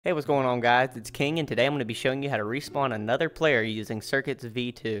Hey, what's going on, guys? It's King, and today I'm going to be showing you how to respawn another player using Circuits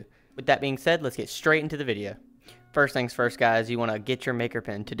V2. With that being said, let's get straight into the video. First things first, guys, you want to get your maker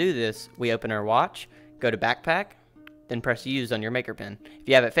pen. To do this, we open our watch, go to backpack, then press use on your maker pen. If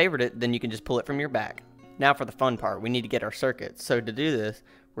you haven't favorited it, then you can just pull it from your back. Now for the fun part, we need to get our circuits. So to do this,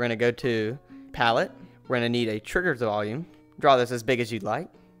 we're going to go to palette. We're going to need a triggers volume. Draw this as big as you'd like.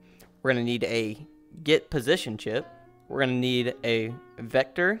 We're going to need a get position chip. We're going to need a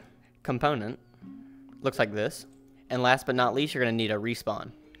vector component, looks like this, and last but not least, you're going to need a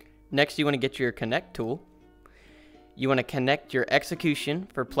respawn. Next, you want to get your connect tool. You want to connect your execution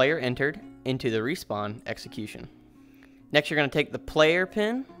for player entered into the respawn execution. Next, you're going to take the player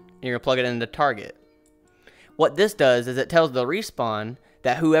pin and you're going to plug it into target. What this does is it tells the respawn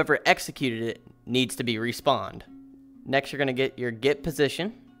that whoever executed it needs to be respawned. Next, you're going to get your get position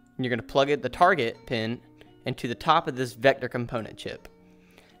and you're going to plug the target pin into the top of this vector component chip.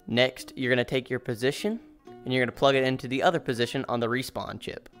 Next, you're going to take your position and you're going to plug it into the other position on the respawn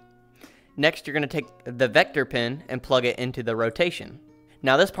chip. Next, you're going to take the vector pin and plug it into the rotation.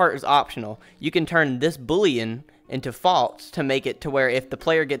 Now this part is optional. You can turn this boolean into false to make it to where if the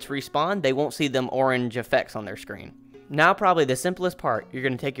player gets respawned, they won't see them orange effects on their screen. Now probably the simplest part, you're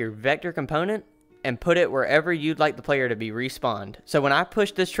going to take your vector component and put it wherever you'd like the player to be respawned. So when I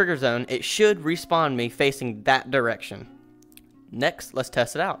push this trigger zone, it should respawn me facing that direction. Next, let's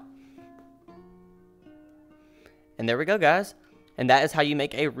test it out. And there we go, guys. And that is how you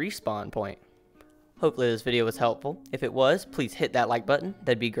make a respawn point. Hopefully this video was helpful. If it was, please hit that like button.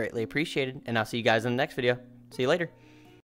 That'd be greatly appreciated. And I'll see you guys in the next video. See you later.